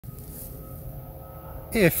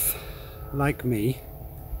If, like me,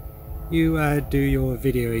 you do your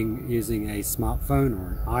videoing using a smartphone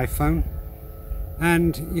or an iPhone,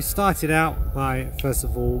 and you started out by first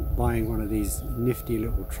of all buying one of these nifty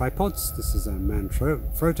little tripods. This is a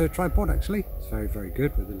Manfrotto tripod actually. It's very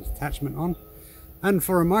good with an attachment on. And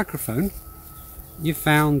for a microphone, you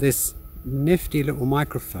found this nifty little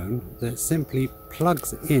microphone that simply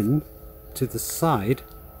plugs in to the side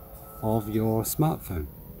of your smartphone.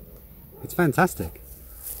 It's fantastic,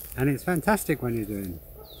 and it's fantastic when you're doing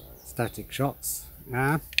static shots.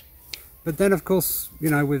 But then of course,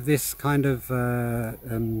 you know, with this kind of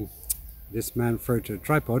this Manfrotto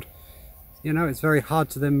tripod, you know, it's very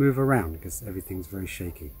hard to then move around because everything's very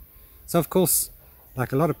shaky. So of course,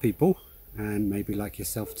 like a lot of people, and maybe like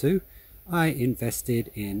yourself too, I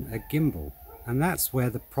invested in a gimbal, and that's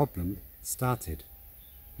where the problem started.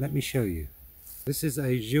 Let me show you. This is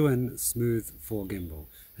a Zhiyun Smooth 4 gimbal,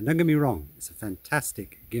 and don't get me wrong, it's a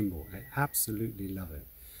fantastic gimbal. I absolutely love it.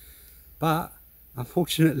 But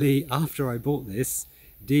unfortunately, after I bought this,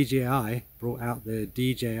 DJI brought out the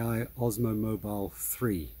DJI Osmo Mobile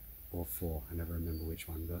 3 or 4, I never remember which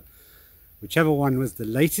one, but whichever one was the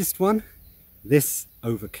latest one, this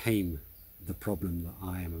overcame the problem that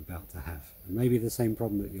I am about to have, and maybe the same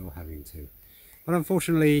problem that you're having too. But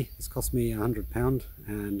unfortunately, it's cost me £100,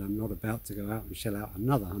 and I'm not about to go out and shell out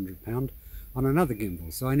another £100 on another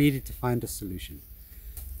gimbal, so I needed to find a solution.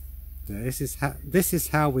 This is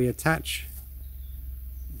how we attach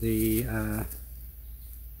the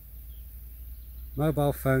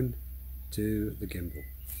mobile phone to the gimbal.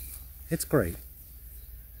 It's great.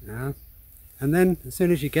 And then as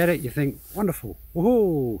soon as you get it, you think, wonderful,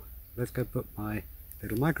 woohoo, let's go put my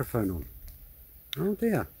little microphone on. Oh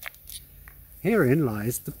dear, herein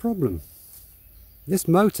lies the problem. This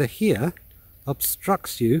motor here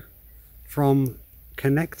obstructs you from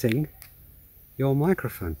connecting your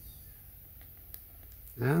microphone.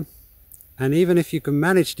 And even if you can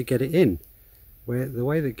manage to get it in, where the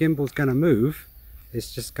way the gimbal's going to move,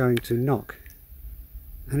 it's just going to knock,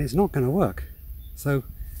 and it's not going to work. So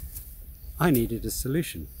I needed a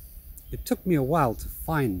solution. It took me a while to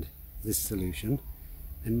find this solution,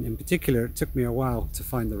 and in particular it took me a while to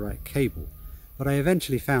find the right cable, but I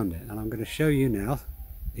eventually found it, and I'm going to show you now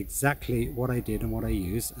exactly what I did and what I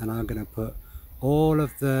used, and I'm going to put all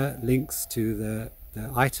of the links to the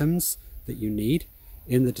items that you need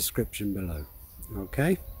in the description below.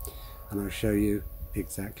 Okay, and I'll show you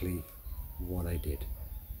exactly what I did.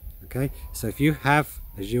 Okay, so if you have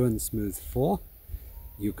a Zhiyun Smooth 4,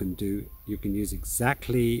 you can use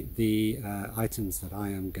exactly the items that I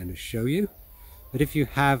am going to show you. But if you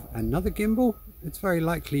have another gimbal, it's very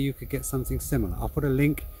likely you could get something similar. I'll put a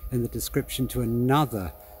link in the description to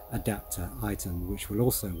another adapter item which will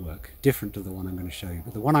also work, different to the one I'm going to show you,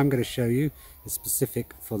 but the one I'm going to show you is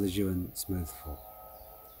specific for the Zhiyun Smooth 4.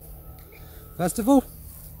 First of all,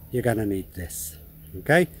 you're going to need this.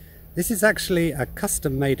 Okay, this is actually a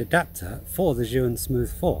custom made adapter for the Zhiyun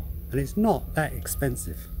Smooth 4, and it's not that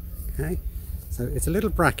expensive. Okay, so it's a little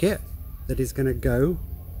bracket that is going to go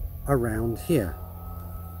around here.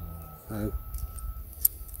 So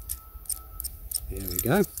here we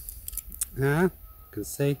go. Now you can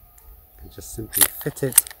see, you can just simply fit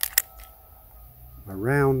it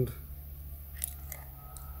around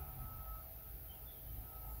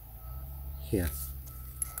here.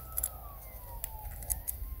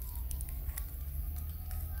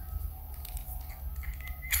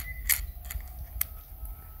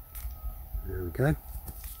 There we go.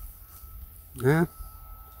 Now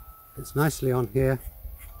it's nicely on here.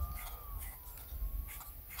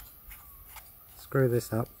 Screw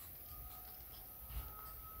this up.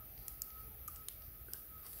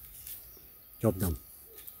 Job done.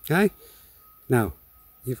 Okay, now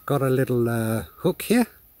you've got a little hook here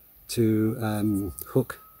to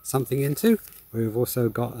hook something into. We've also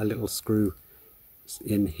got a little screw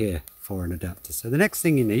in here for an adapter. So the next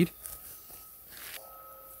thing you need,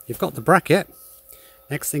 you've got the bracket.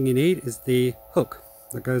 Next thing you need is the hook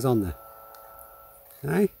that goes on there.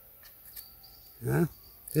 Okay,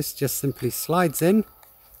 this just simply slides in.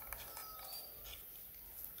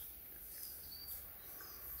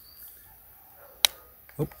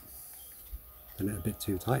 Oh, done it a bit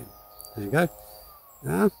too tight. There you go.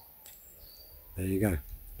 There you go.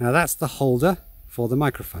 Now that's the holder for the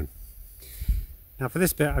microphone. Now for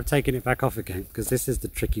this bit I've taken it back off again because this is the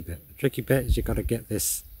tricky bit. The tricky bit is you've got to get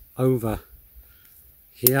this over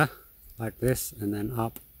here like this and then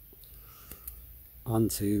up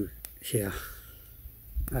onto here.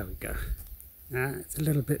 There we go. It's a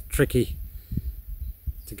little bit tricky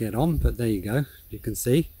to get on, but there you go. You can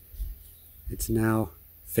see it's now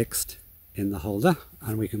fixed in the holder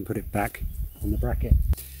and we can put it back on the bracket.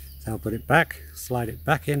 So I'll put it back, slide it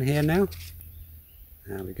back in here now.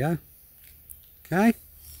 There we go. Okay,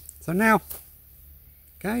 so now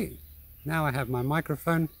I have my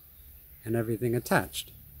microphone and everything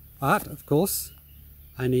attached. But of course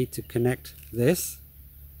I need to connect this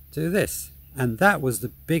to this, and that was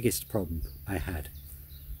the biggest problem I had.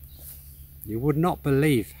 You would not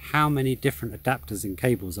believe how many different adapters and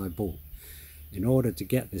cables I bought in order to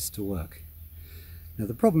get this to work. Now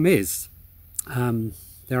the problem is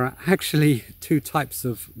there are actually two types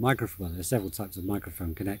of microphone, there are several types of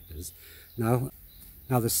microphone connectors. Now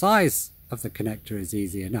the size of the connector is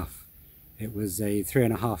easy enough. It was a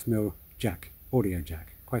 3.5mm jack, audio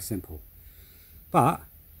jack, quite simple. But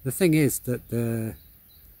the thing is that the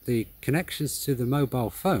connections to the mobile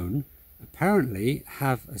phone apparently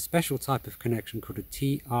have a special type of connection called a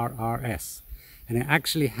TRRS, and it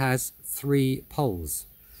actually has 3 poles.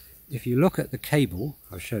 If you look at the cable,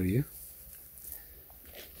 I'll show you.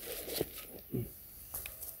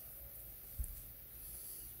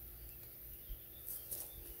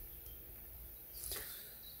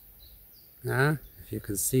 Now, if you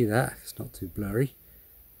can see that, it's not too blurry,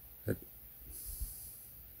 but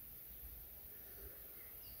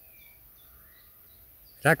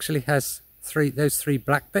it actually has those 3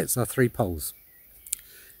 black bits are 3 poles.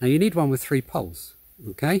 Now you need one with 3 poles,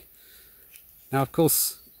 okay? Now of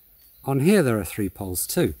course on here there are 3 poles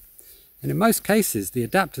too, and in most cases the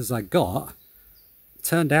adapters I got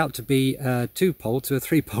turned out to be a 2-pole to a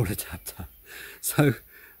 3-pole adapter, so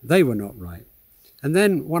they were not right. And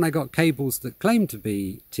then when I got cables that claimed to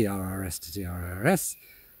be TRRS to TRRS,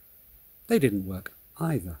 they didn't work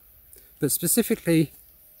either. But specifically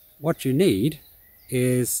what you need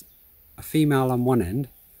is a female on one end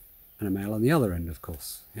and a male on the other end, of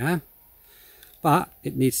course, yeah? But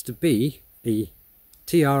it needs to be a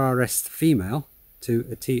TRRS female to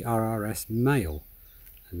a TRRS male,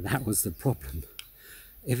 and that was the problem.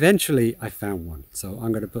 Eventually I found one, so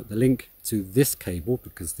I'm going to put the link to this cable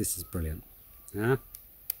because this is brilliant. Yeah,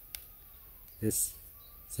 this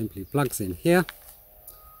simply plugs in here,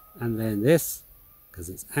 and then this, because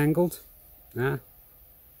it's angled, yeah,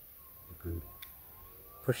 you can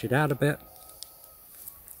push it out a bit,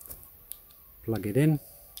 plug it in,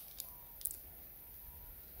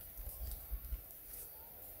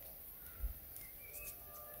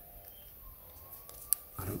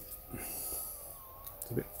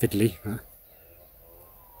 it's a bit fiddly, huh?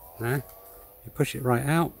 Yeah, you push it right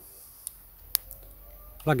out,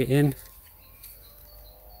 plug it in,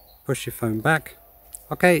 push your phone back.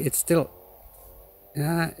 Okay, it's still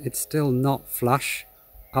not flush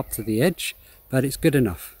up to the edge, but it's good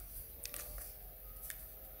enough.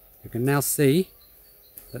 You can now see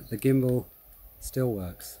that the gimbal still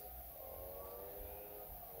works.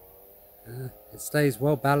 It stays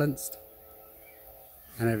well balanced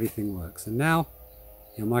and everything works. And now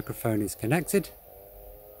your microphone is connected.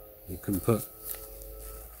 You can put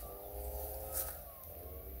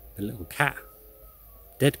the little cat,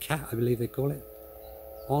 dead cat I believe they call it,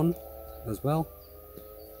 on as well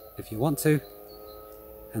if you want to,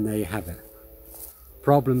 and there you have it.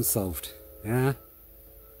 Problem solved. Yeah,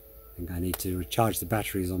 I think I need to recharge the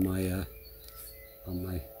batteries on my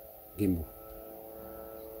gimbal.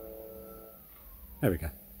 There we go,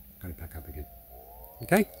 got it back up again.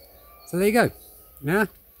 Okay, so there you go. Yeah,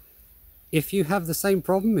 if you have the same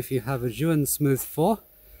problem, if you have a Zhiyun Smooth 4,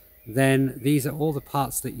 then these are all the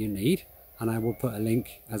parts that you need, and I will put a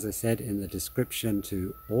link, as I said, in the description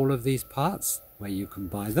to all of these parts where you can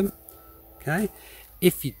buy them. Okay,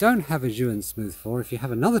 if you don't have a Zhiyun Smooth 4, if you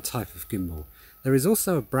have another type of gimbal, there is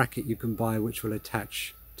also a bracket you can buy which will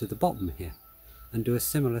attach to the bottom here and do a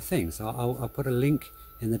similar thing, so I'll put a link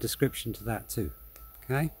in the description to that too.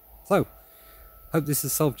 Okay, so hope this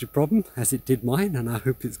has solved your problem as it did mine, and I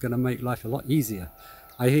hope it's going to make life a lot easier.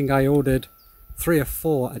 I think I ordered 3 or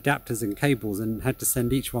 4 adapters and cables and had to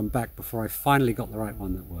send each one back before I finally got the right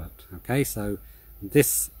one that worked. Okay, so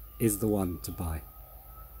this is the one to buy.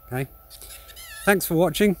 Okay, thanks for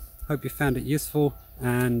watching, hope you found it useful,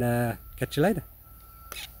 and catch you later.